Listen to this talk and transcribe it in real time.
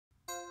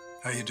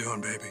How you doing,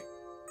 baby?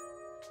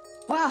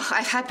 Well,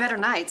 I've had better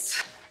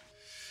nights.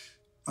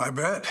 I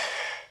bet.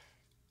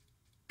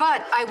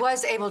 But I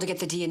was able to get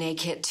the DNA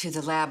kit to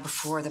the lab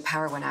before the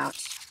power went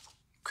out.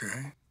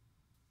 Okay.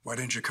 Why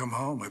didn't you come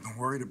home? I've been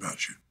worried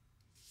about you.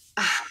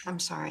 I'm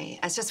sorry.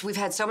 It's just we've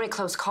had so many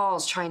close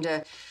calls trying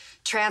to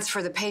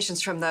transfer the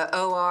patients from the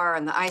OR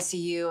and the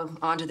ICU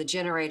onto the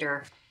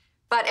generator.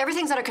 But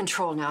everything's under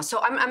control now, so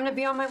I'm going to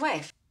be on my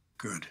way.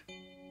 Good.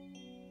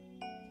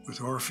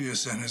 With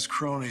Orpheus and his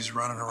cronies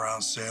running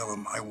around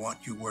Salem, I want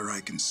you where I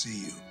can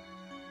see you.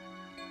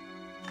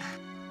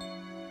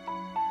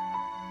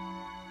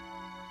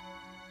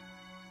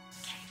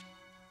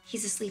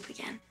 He's asleep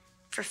again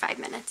for 5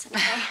 minutes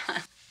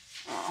anyway.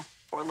 Oh,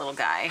 poor little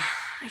guy.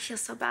 I feel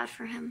so bad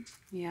for him.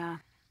 Yeah.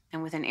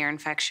 And with an ear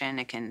infection,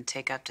 it can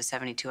take up to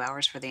 72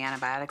 hours for the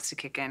antibiotics to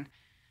kick in.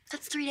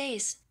 That's 3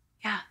 days.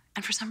 Yeah.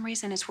 And for some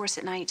reason, it's worse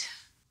at night.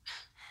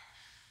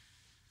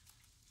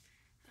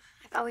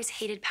 I've always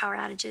hated power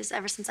outages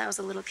ever since I was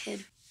a little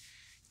kid.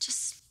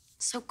 Just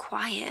so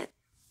quiet.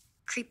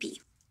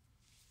 Creepy.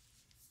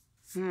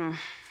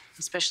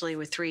 Especially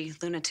with 3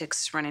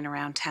 lunatics running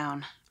around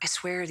town. I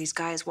swear these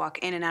guys walk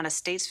in and out of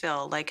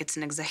Statesville like it's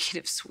an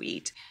executive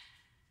suite.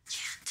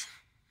 Can't.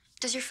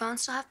 Does your phone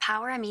still have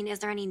power? I mean, is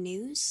there any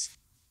news?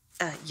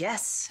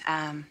 Yes.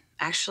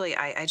 Actually,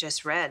 I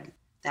just read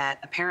that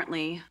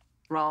apparently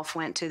Rolf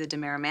went to the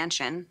DiMeras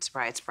mansion.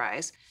 Surprise,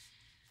 surprise.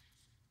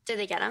 Did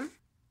they get him?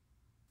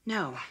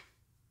 No.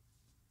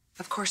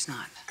 Of course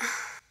not.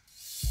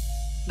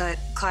 But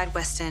Clyde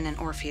Weston and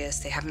Orpheus,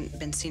 they haven't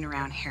been seen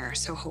around here.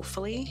 So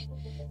hopefully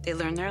they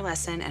learned their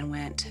lesson and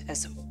went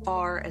as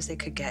far as they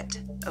could get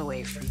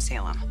away from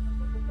Salem.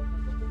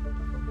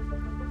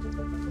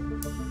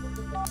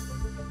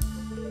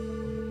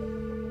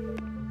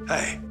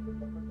 Hey,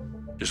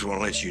 just want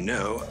to let you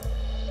know,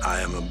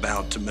 I am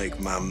about to make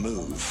my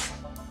move.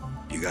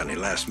 You got any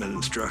last-minute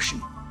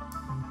instruction?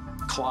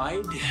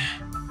 Clyde,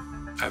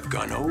 I've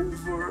gone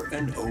over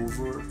and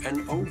over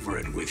and over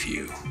it with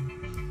you.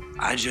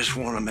 I just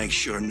want to make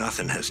sure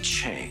nothing has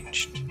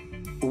changed.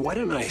 Why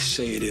don't I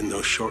say it in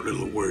those short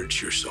little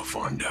words you're so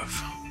fond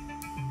of?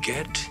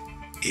 Get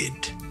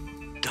it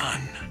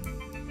done.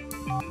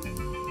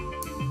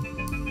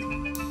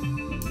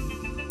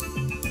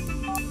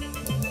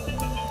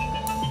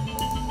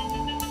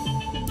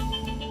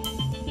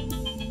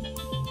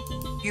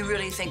 You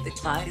really think that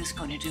Clyde is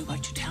going to do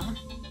what you tell him?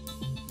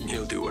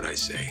 He'll do what I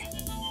say.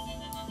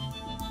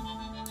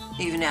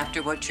 Even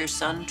after what your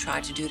son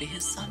tried to do to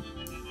his son?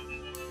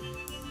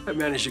 I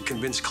managed to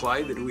convince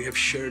Clyde that we have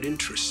shared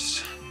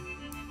interests.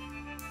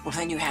 Well,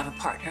 then you have a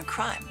partner in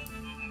crime.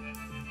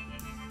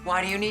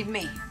 Why do you need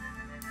me?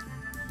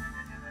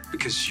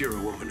 Because you're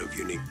a woman of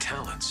unique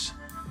talents.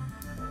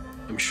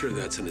 I'm sure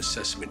that's an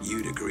assessment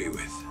you'd agree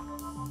with.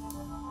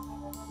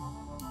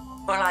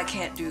 Well, I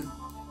can't do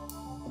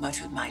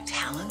much with my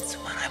talents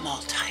when I'm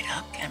all tied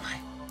up, can I?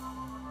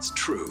 It's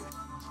true.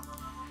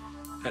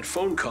 That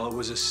phone call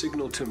was a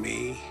signal to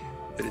me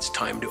that it's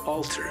time to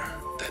alter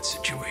that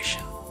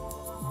situation.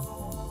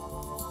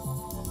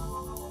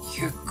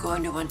 You're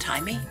going to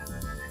untie me?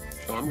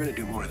 Oh, I'm going to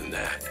do more than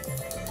that.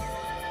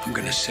 I'm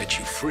going to set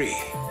you free.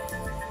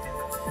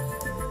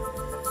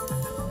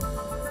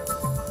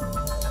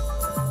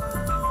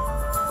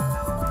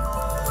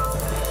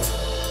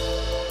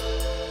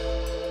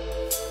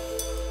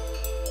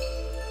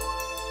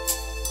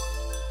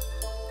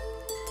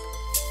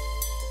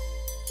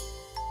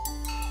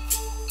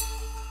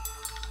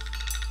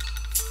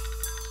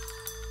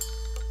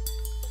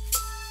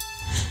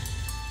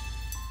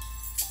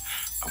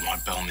 I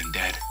want Bellman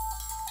dead.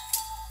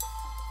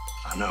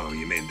 I know,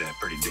 you made that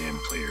pretty damn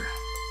clear.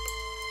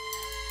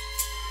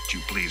 Would you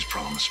please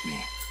promise me,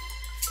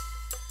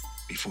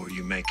 before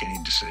you make any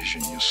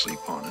decision, you'll sleep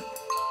on it?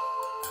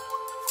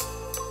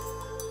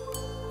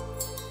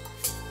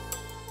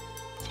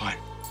 Fine.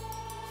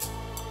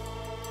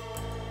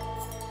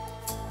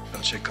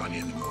 I'll check on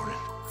you in the morning.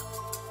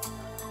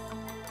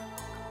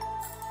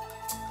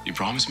 You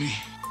promise me?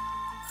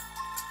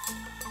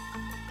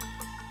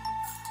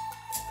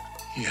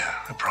 Yeah,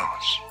 I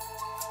promise.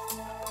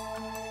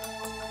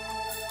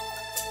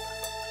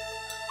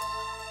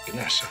 Good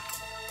night, son.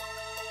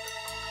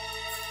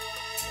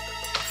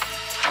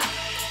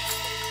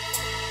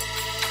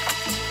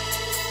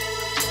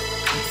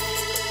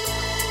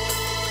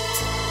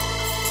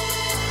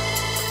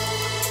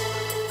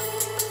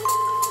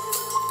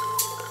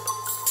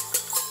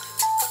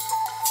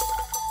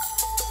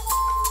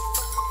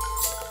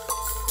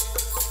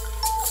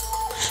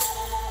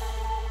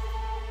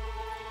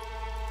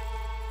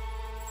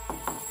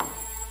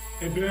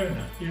 Hey,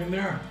 Ben, you in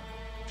there?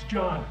 It's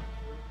John.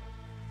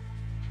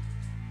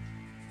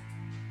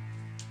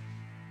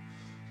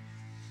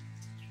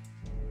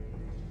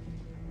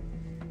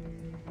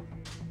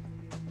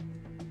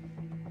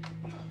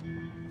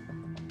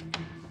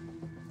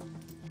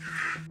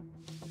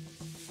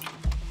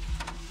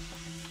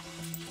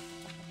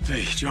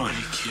 Hey, John.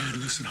 Hey, kid,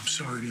 listen, I'm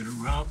sorry to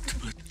interrupt,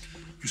 but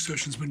your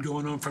session's been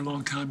going on for a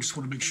long time. Just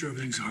want to make sure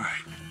everything's all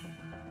right.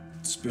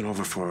 It's been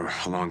over for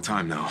a long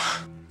time now.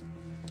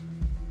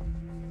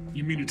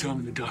 You mean to tell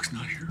me the doc's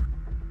not here?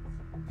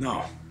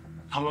 No.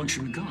 How long she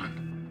been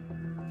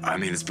gone? I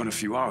mean, it's been a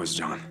few hours,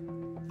 John.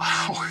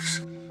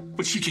 Hours?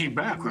 But she came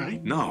back,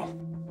 right? No.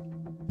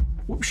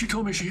 Well, she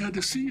told me she had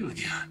to see you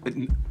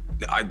again.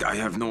 I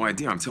have no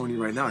idea. I'm telling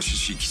you right now.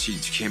 She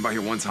came by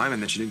here one time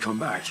and then she didn't come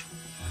back.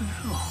 What the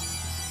hell?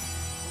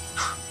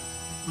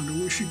 Wonder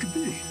where she could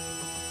be.